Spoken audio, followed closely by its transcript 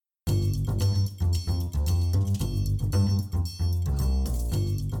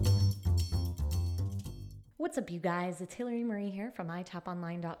What's up, you guys? It's Hillary Marie here from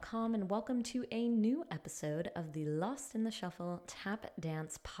iTapOnline.com, and welcome to a new episode of the Lost in the Shuffle Tap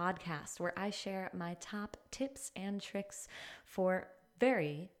Dance Podcast, where I share my top tips and tricks for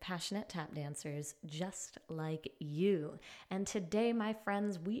very passionate tap dancers just like you. And today, my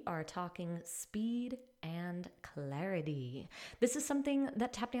friends, we are talking speed and clarity. This is something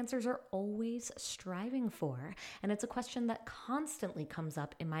that tap dancers are always striving for, and it's a question that constantly comes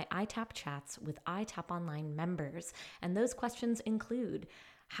up in my iTap chats with iTap Online members. And those questions include: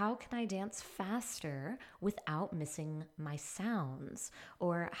 how can I dance faster without missing my sounds?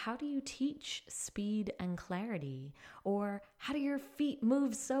 Or how do you teach speed and clarity? Or how do your feet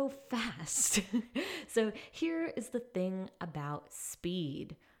move so fast? So here is the thing about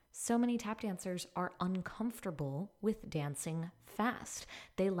speed. So many tap dancers are uncomfortable with dancing fast.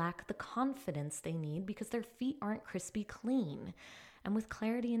 They lack the confidence they need because their feet aren't crispy clean. And with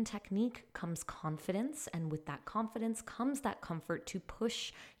clarity and technique comes confidence, and with that confidence comes that comfort to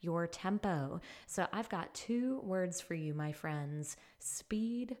push your tempo. So I've got two words for you, my friends: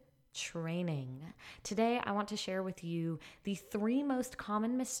 speed training. Today, I want to share with you the three most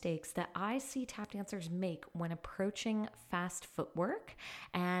common mistakes that I see tap dancers make when approaching fast footwork.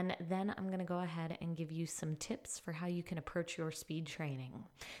 And then I'm going to go ahead and give you some tips for how you can approach your speed training.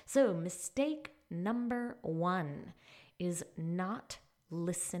 So, mistake number one is not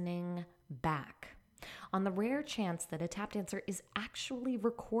listening back. On the rare chance that a tap dancer is actually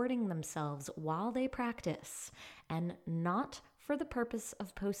recording themselves while they practice, and not for the purpose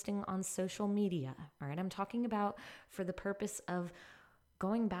of posting on social media, all right? I'm talking about for the purpose of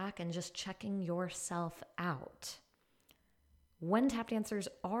going back and just checking yourself out. When tap dancers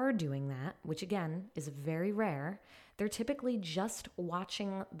are doing that, which again is very rare, they're typically just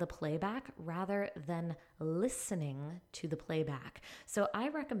watching the playback rather than listening to the playback. So I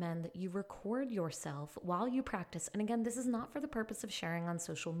recommend that you record yourself while you practice. And again, this is not for the purpose of sharing on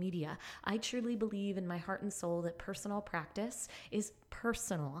social media. I truly believe in my heart and soul that personal practice is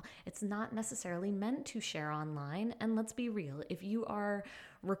personal. It's not necessarily meant to share online. And let's be real, if you are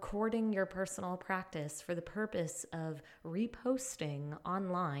recording your personal practice for the purpose of reposting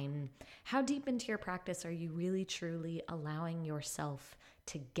online, how deep into your practice are you really truly allowing yourself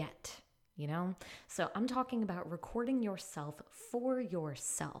to get, So I'm talking about recording yourself for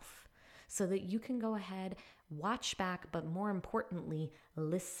yourself so that you can go ahead, watch back, but more importantly,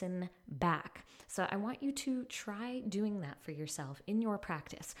 listen back. So I want you to try doing that for yourself in your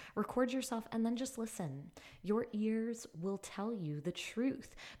practice. Record yourself and then just listen. Your ears will tell you the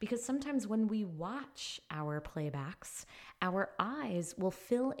truth, because sometimes when we watch our playbacks, our eyes will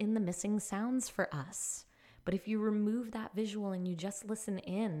fill in the missing sounds for us. But if you remove that visual and you just listen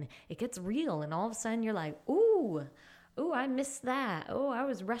in, it gets real, and all of a sudden you're like, ooh, I missed that. Oh, I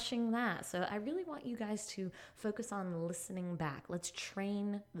was rushing that. So I really want you guys to focus on listening back. Let's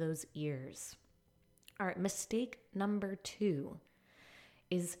train those ears. All right, mistake number two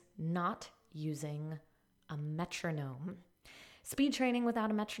is not using a metronome. Speed training without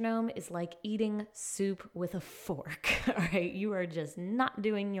a metronome is like eating soup with a fork, all right? You are just not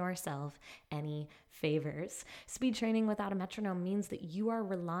doing yourself any favors. Speed training without a metronome means that you are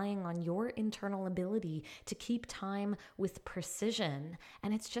relying on your internal ability to keep time with precision,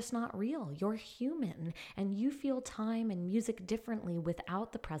 and it's just not real. You're human, and you feel time and music differently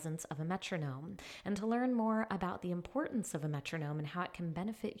without the presence of a metronome. And to learn more about the importance of a metronome and how it can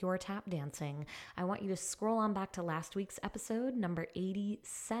benefit your tap dancing, I want you to scroll on back to last week's episode, number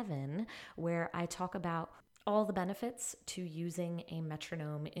 87, where I talk about all the benefits to using a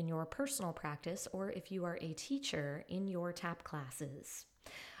metronome in your personal practice, or if you are a teacher in your tap classes.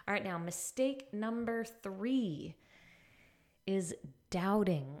 All right, now mistake number three is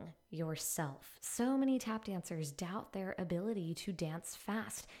doubting yourself. So many tap dancers doubt their ability to dance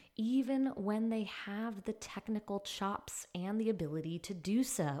fast, even when they have the technical chops and the ability to do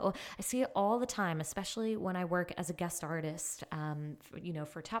so. I see it all the time, especially when I work as a guest artist,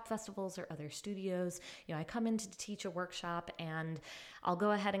 for tap festivals or other studios. I come in to teach a workshop and I'll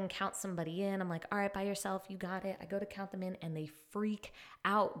go ahead and count somebody in. I'm like, all right, by yourself, you got it. I go to count them in and they freak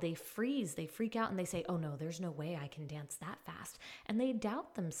out. They freeze, they freak out, and they say, oh no, there's no way I can dance that fast. And they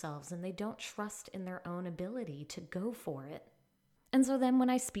doubt themselves and they don't trust in their own ability to go for it. And so then when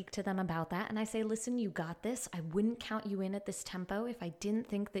I speak to them about that and I say, listen, you got this. I wouldn't count you in at this tempo if I didn't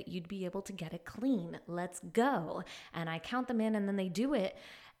think that you'd be able to get it clean. Let's go. And I count them in and then they do it.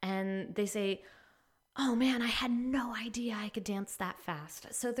 And they say, oh man, I had no idea I could dance that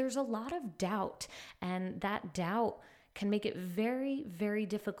fast. So there's a lot of doubt, and that doubt can make it very, very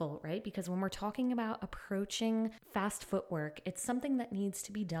difficult, right? Because when we're talking about approaching fast footwork, it's something that needs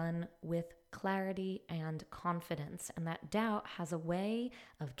to be done with clarity and confidence, and that doubt has a way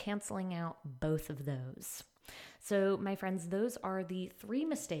of canceling out both of those. So, my friends, those are the 3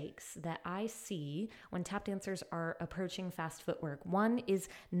 mistakes that I see when tap dancers are approaching fast footwork. One is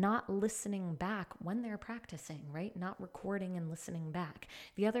not listening back when they're practicing, right? Not recording and listening back.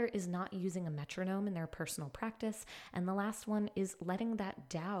 The other is not using a metronome in their personal practice. And the last one is letting that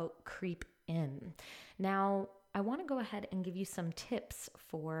doubt creep in. Now, I want to go ahead and give you some tips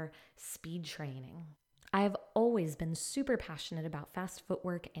for speed training. I have always been super passionate about fast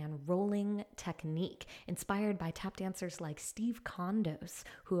footwork and rolling technique, inspired by tap dancers like Steve Condos,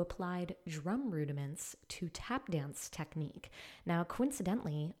 who applied drum rudiments to tap dance technique. Now,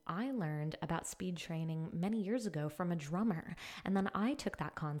 coincidentally, I learned about speed training many years ago from a drummer, and then I took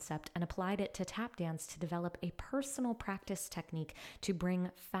that concept and applied it to tap dance to develop a personal practice technique to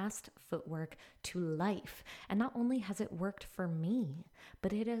bring fast footwork to life. And not only has it worked for me,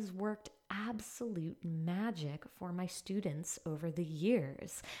 but it has worked absolute magic for my students over the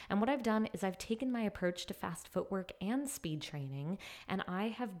years. And what I've done is I've taken my approach to fast footwork and speed training, and I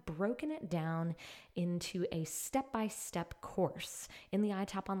have broken it down into a step-by-step course in the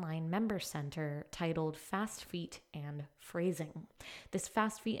iTap Online Member Center titled Fast Feet and Phrasing. This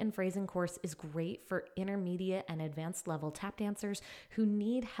Fast Feet and Phrasing course is great for intermediate and advanced level tap dancers who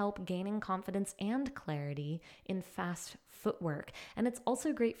need help gaining confidence and clarity in fast footwork. And it's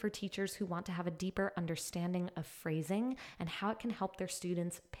also great for teachers who want to have a deeper understanding of phrasing and how it can help their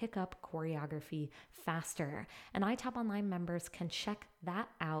students pick up choreography faster. And iTap Online members can check that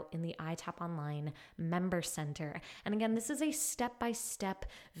out in the iTap Online Member Center. And again, this is a step-by-step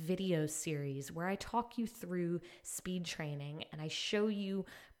video series where I talk you through speed training and I show you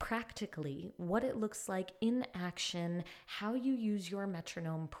practically what it looks like in action, how you use your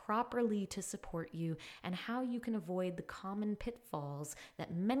metronome properly to support you, and how you can avoid the common pitfalls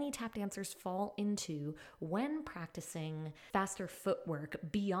that many tap dancers fall into when practicing faster footwork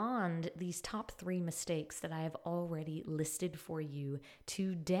beyond these top 3 mistakes that I have already listed for you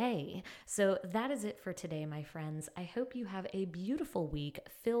today. So that is it for today, my friends. I hope you have a beautiful week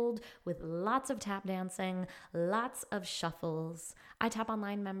filled with lots of tap dancing, lots of shuffles. iTap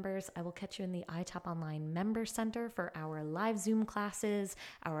Online members, I will catch you in the iTap Online Member Center for our live Zoom classes,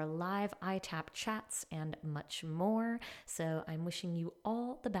 our live iTap chats, and much more. So I'm wishing you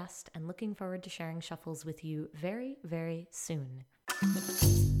all the best and looking forward to sharing shuffles with you very, very soon.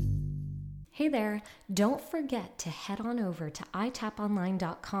 Hey there, don't forget to head on over to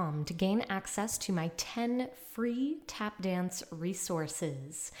itaponline.com to gain access to my 10 free tap dance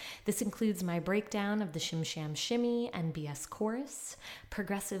resources. This includes my breakdown of the Shim Sham Shimmy and BS chorus,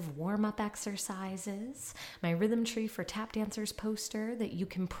 progressive warm-up exercises, my rhythm tree for tap dancers poster that you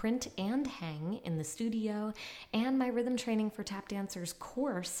can print and hang in the studio, and my rhythm training for tap dancers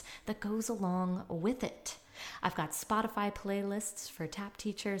course that goes along with it. I've got Spotify playlists for tap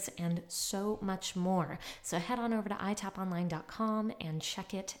teachers and so much more. So head on over to itaponline.com and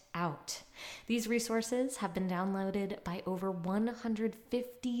check it out. These resources have been downloaded by over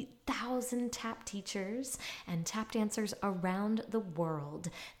 150,000 tap teachers and tap dancers around the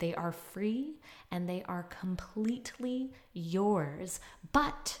world. They are free and they are completely yours.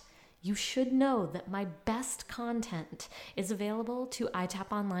 But you should know that my best content is available to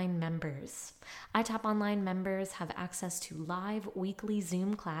iTap Online members. iTap Online members have access to live weekly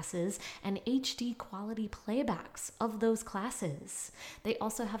Zoom classes and HD quality playbacks of those classes. They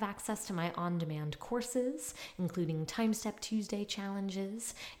also have access to my on-demand courses, including Time Step Tuesday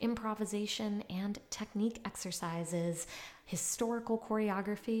challenges, improvisation and technique exercises, historical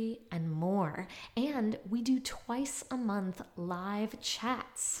choreography, and more. And we do twice a month live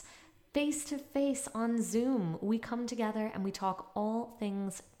chats. Face-to-face on Zoom, we come together and we talk all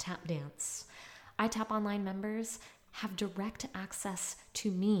things tap dance. iTap Online members have direct access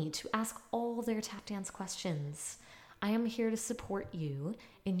to me to ask all their tap dance questions. I am here to support you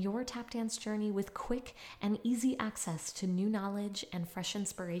in your tap dance journey with quick and easy access to new knowledge and fresh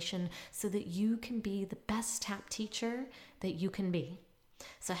inspiration so that you can be the best tap teacher that you can be.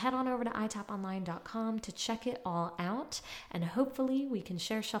 So head on over to itaponline.com to check it all out, and hopefully we can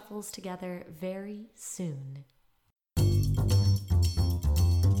share shuffles together very soon.